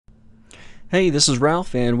Hey, this is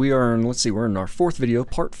Ralph, and we're in our fourth video,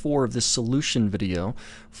 part 4 of this solution video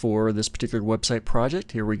for this particular website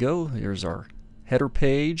project. Here we go. Here's our header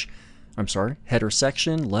page, header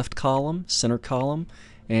section, left column, center column,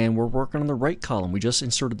 and we're working on the right column. We just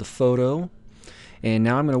inserted the photo, and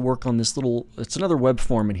now I'm going to work on this little, it's another web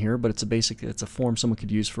form in here, but it's a form someone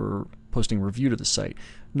could use for posting review to the site.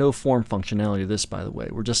 No form functionality to this, by the way.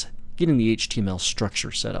 We're just getting the HTML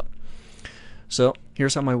structure set up. So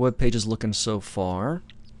here's how my web page is looking so far.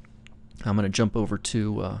 I'm going to jump over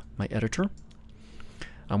to my editor.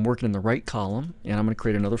 I'm working in the right column, and I'm going to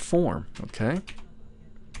create another form. Okay.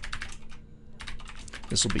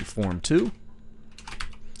 This will be form 2.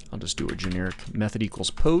 I'll just do a generic method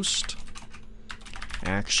equals post,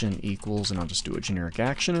 action equals, and I'll just do a generic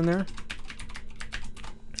action in there.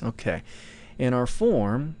 Okay. In our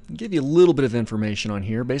form, I'll give you a little bit of information on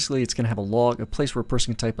here. Basically, it's going to have a place where a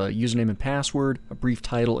person can type a username and password, a brief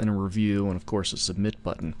title, and a review, and of course a submit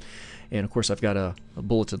button. And of course, I've got a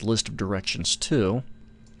bulleted list of directions too.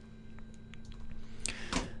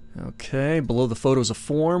 Okay, below the photo is a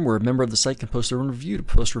form where a member of the site can post their own review. To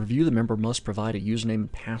post a review, the member must provide a username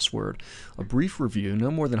and password. A brief review,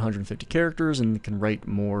 no more than 150 characters, and can write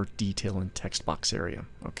more detail in text box area.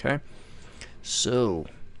 Okay, so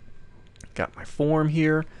got my form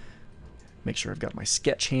here. Make sure I've got my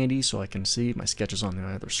sketch handy so I can see my sketch is on the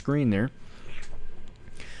other screen there.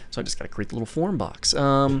 So I just got to create the little form box.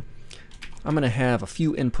 I'm going to have a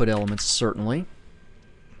few input elements certainly.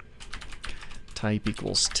 Type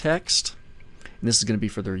equals text, and this is going to be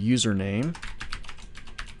for their username.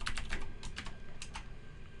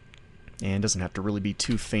 And it doesn't have to really be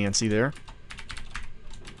too fancy there.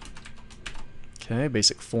 Okay,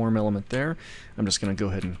 basic form element there. I'm just going to go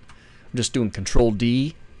ahead and I'm just doing Control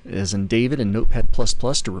D as in David in Notepad++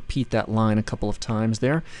 to repeat that line a couple of times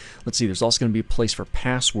there. Let's see, there's also going to be a place for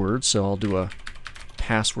passwords, so I'll do a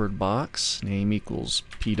password box. Name equals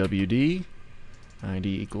PWD, ID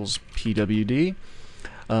equals PWD.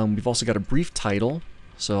 We've also got a brief title,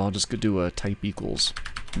 so I'll just go do a type equals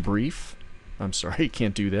brief. I'm sorry,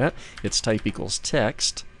 can't do that. It's type equals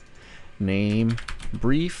text. Name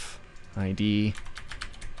brief, ID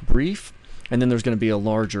brief. And then there's going to be a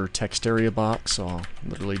larger text area box, so I'll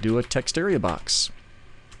literally do a text area box.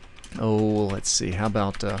 Oh, let's see, how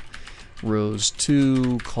about rows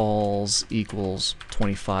 2 calls equals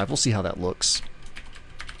 25. We'll see how that looks.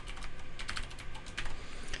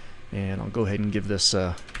 And I'll go ahead and give this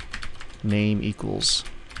name equals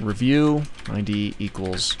review, ID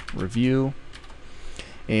equals review.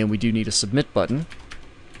 And we do need a submit button.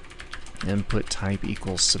 Input type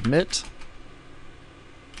equals submit.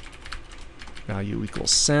 Value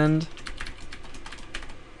equals send.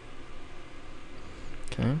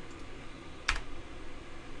 Okay.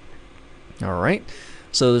 Alright,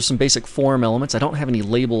 so there's some basic form elements. I don't have any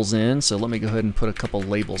labels in, so let me go ahead and put a couple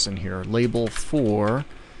labels in here. Label for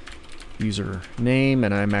user name,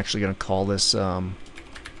 and I'm actually going to call this login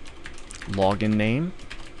name.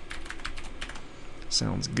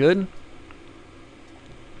 Sounds good.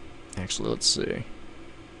 Actually, let's see.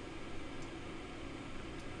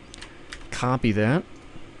 Copy that,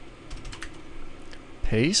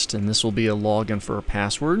 paste, and this will be a login for a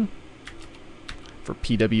password for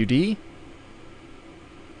PWD.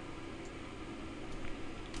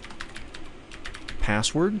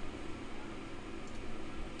 Password.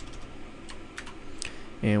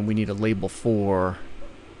 And we need a label for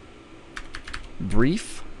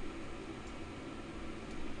brief.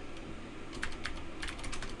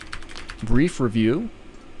 Brief review.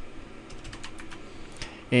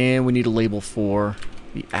 And we need a label for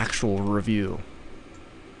the actual review.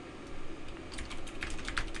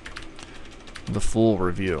 The full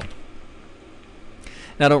review.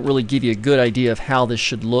 Now I don't really give you a good idea of how this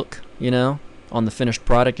should look, you know, on the finished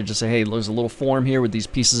product. I just say, hey, there's a little form here with these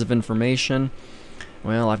pieces of information.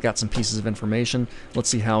 Well, I've got some pieces of information. Let's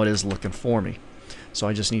see how it is looking for me. So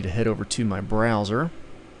I just need to head over to my browser.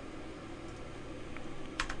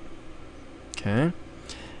 Okay.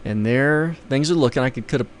 And there, things are looking. I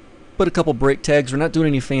could have put a couple break tags. We're not doing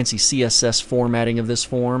any fancy CSS formatting of this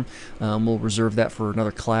form. We'll reserve that for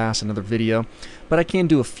another class, another video. But I can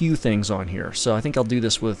do a few things on here. So I think I'll do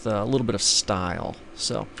this with a little bit of style.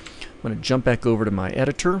 So I'm going to jump back over to my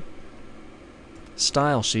editor.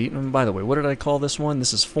 Style sheet. And by the way, what did I call this one?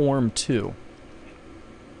 This is form 2.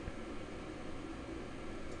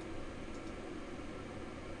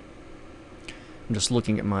 I'm just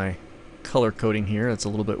looking at my color coding here. That's a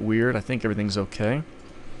little bit weird. I think everything's okay.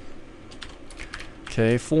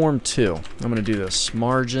 Okay, form 2. I'm going to do this.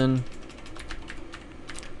 Margin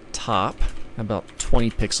top, about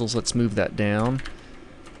 20 pixels. Let's move that down.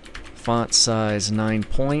 Font size 9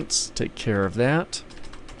 points. Take care of that.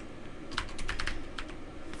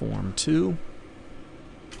 Form 2.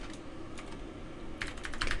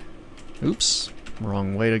 Oops,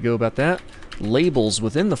 wrong way to go about that. Labels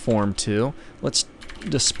within the Form 2. Let's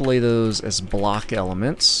display those as block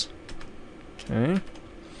elements. Okay.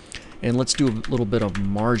 And let's do a little bit of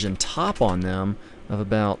margin top on them of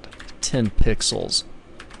about 10 pixels.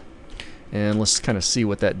 And let's kind of see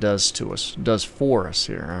what that does for us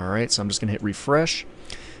here. Alright, so I'm just going to hit refresh.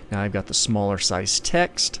 Now I've got the smaller size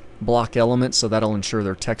text, block elements, so that'll ensure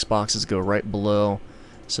their text boxes go right below.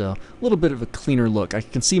 So a little bit of a cleaner look. I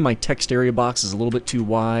can see my text area box is a little bit too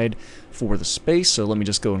wide for the space, so let me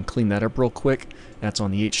just go and clean that up real quick. That's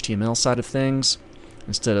on the HTML side of things.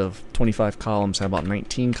 Instead of 25 columns, how about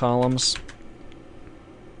 19 columns?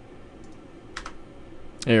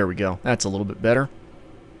 There we go. That's a little bit better.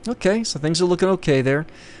 Okay, so things are looking okay there.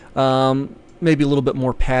 Maybe a little bit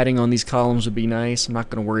more padding on these columns would be nice. I'm not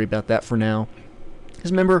going to worry about that for now.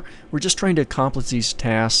 Because remember, we're just trying to accomplish these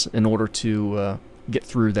tasks in order to get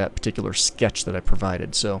through that particular sketch that I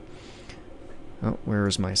provided. So, oh, where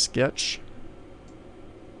is my sketch?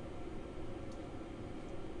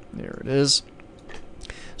 There it is.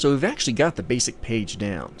 So we've actually got the basic page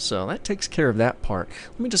down, so that takes care of that part.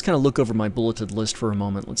 Let me just kind of look over my bulleted list for a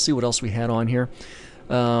moment. Let's see what else we had on here.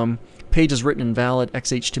 Page is written invalid,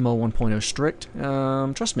 XHTML 1.0 strict.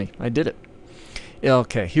 Trust me, I did it.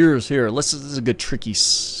 Okay, this is a good tricky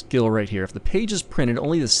skill right here. If the page is printed,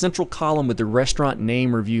 only the central column with the restaurant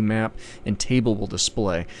name, review map, and table will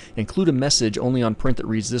display. Include a message only on print that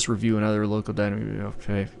reads this review and other local dining.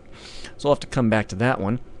 Okay, so I'll have to come back to that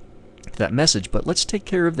one. That message, but let's take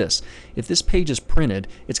care of this. If this page is printed,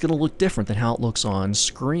 it's going to look different than how it looks on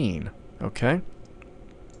screen. Okay?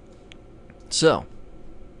 So,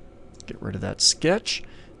 get rid of that sketch.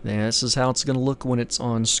 This is how it's going to look when it's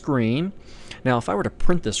on screen. Now, if I were to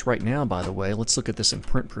print this right now, by the way, let's look at this in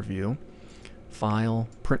Print Preview. File,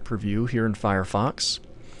 Print Preview here in Firefox.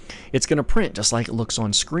 It's going to print just like it looks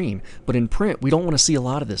on screen. But in print, we don't want to see a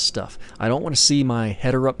lot of this stuff. I don't want to see my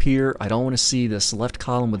header up here. I don't want to see this left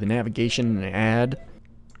column with the navigation and an ad.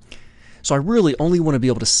 So I really only want to be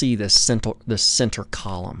able to see this center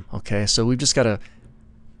column. Okay, so we've just got to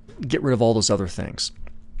get rid of all those other things.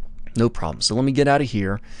 No problem. So let me get out of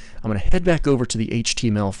here. I'm going to head back over to the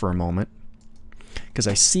HTML for a moment, because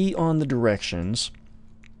I see on the directions,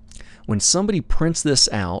 when somebody prints this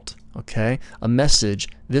out, okay, a message,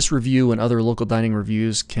 this review and other local dining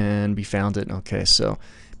reviews can be found at, okay, so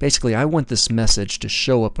basically I want this message to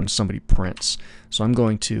show up when somebody prints. So I'm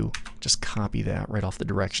going to just copy that right off the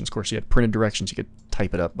directions. Of course, you had printed directions, you could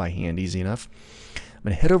type it up by hand easy enough. I'm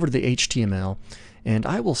going to head over to the HTML, and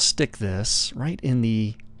I will stick this right in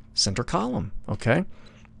the center column, okay?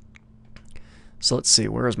 So let's see,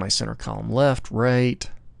 where is my center column? Left, right.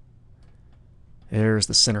 There's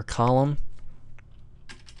the center column.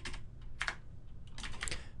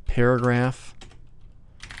 Paragraph,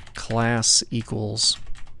 class equals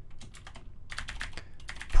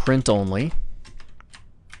print only.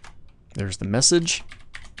 There's the message.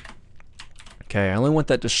 Okay, I only want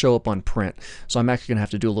that to show up on print, so I'm actually going to have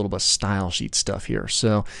to do a little bit of style sheet stuff here.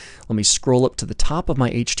 So let me scroll up to the top of my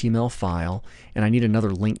HTML file, and I need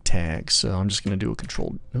another link tag. So I'm just going to do a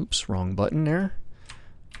control, oops, wrong button there.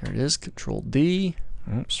 There it is, Control D.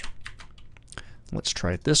 Oops. Let's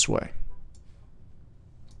try it this way.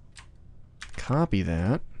 Copy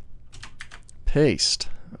that, paste.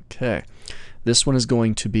 Okay, this one is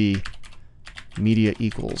going to be media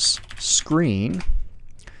equals screen.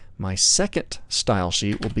 My second style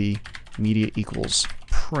sheet will be media equals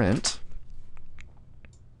print.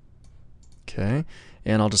 Okay,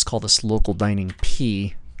 and I'll just call this local dining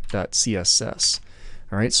p.css.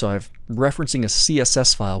 Alright, so I'm referencing a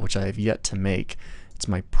CSS file which I have yet to make. It's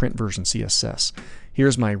my print version CSS.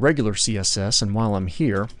 Here's my regular CSS, and while I'm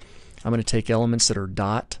here, I'm going to take elements that are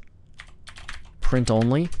dot print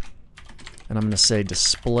only, and I'm going to say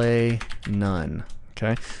display none.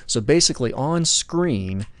 Okay, so basically on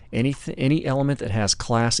screen, any element that has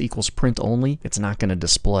class equals print only, it's not going to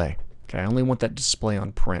display. Okay, I only want that to display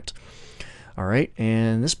on print. All right,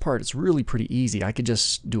 and this part is really pretty easy. I could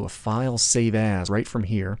just do a file save as right from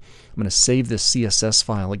here. I'm going to save this CSS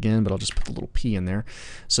file again, but I'll just put the little p in there.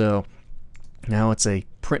 So now it's a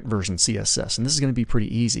print version CSS, and this is going to be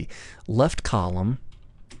pretty easy. Left column,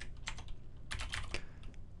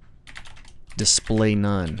 display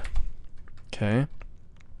none. Okay,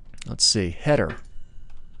 let's see, header,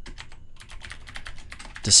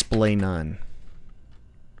 display none.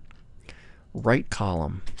 Right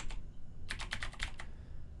column,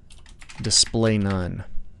 display none.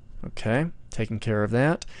 Okay, Taking care of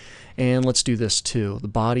that. And let's do this too. The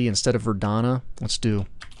body, instead of Verdana, let's do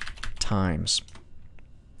Times.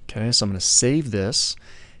 Okay, so I'm going to save this,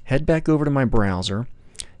 head back over to my browser,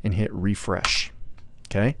 and hit refresh.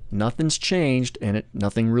 Okay, nothing's changed, and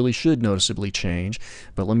nothing really should noticeably change,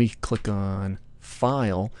 but let me click on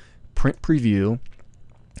File, Print Preview,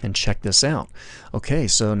 and check this out. Okay,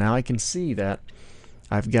 so now I can see that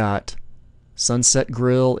I've got Sunset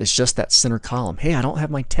Grill. It's just that center column. Hey, I don't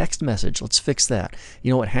have my text message. Let's fix that.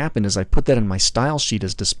 You know what happened is I put that in my style sheet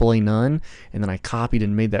as display none, and then I copied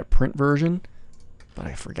and made that print version, but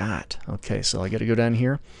I forgot. Okay, so I got to go down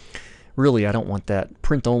here. Really, I don't want that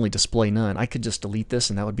print only display none. I could just delete this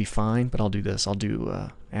and that would be fine, but I'll do this. I'll do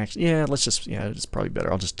actually, yeah, it's probably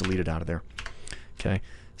better. I'll just delete it out of there. Okay,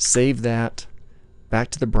 save that,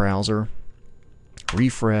 back to the browser,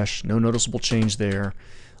 refresh, no noticeable change there.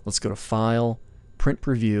 Let's go to File, Print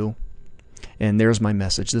Preview, and there's my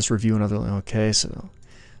message. This review and other, okay,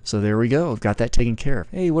 so there we go. I've got that taken care of.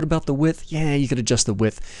 Hey, what about the width? Yeah, you could adjust the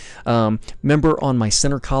width. Remember on my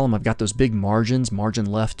center column, I've got those big margins, margin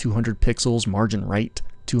left 200 pixels, margin right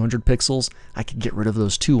 200 pixels. I could get rid of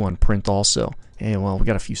those too on print also. Hey, well, we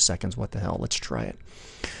got a few seconds. What the hell? Let's try it.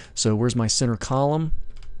 So where's my center column?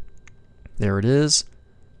 There it is.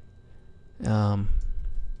 I'll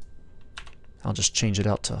just change it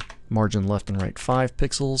out to margin left and right 5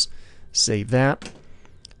 pixels. Save that.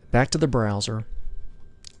 Back to the browser.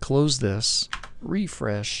 Close this,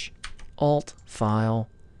 refresh, Alt, File,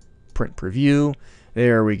 Print Preview.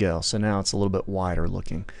 There we go. So now it's a little bit wider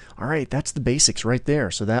looking. All right, that's the basics right there.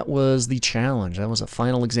 So that was the challenge. That was a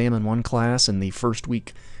final exam in one class and the first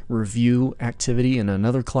week review activity in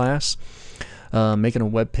another class. Making a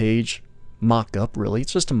web page mock-up, really.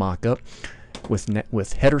 It's just a mock-up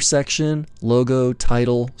with header section, logo,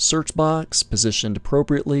 title, search box positioned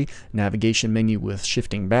appropriately, navigation menu with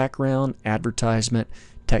shifting background, advertisement,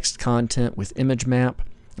 text content with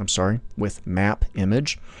with map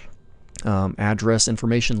image, address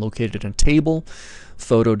information located in a table,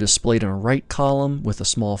 photo displayed in a right column with a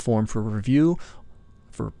small form for review,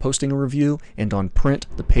 for posting a review, and on print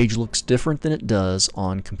the page looks different than it does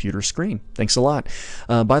on computer screen. Thanks a lot.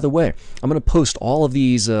 By the way, I'm going to post all of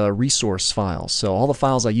these resource files, so all the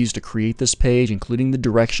files I used to create this page, including the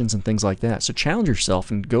directions and things like that. So challenge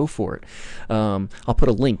yourself and go for it. I'll put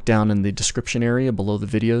a link down in the description area below the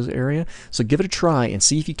videos area, so give it a try and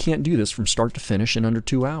see if you can't do this from start to finish in under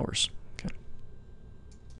 2 hours.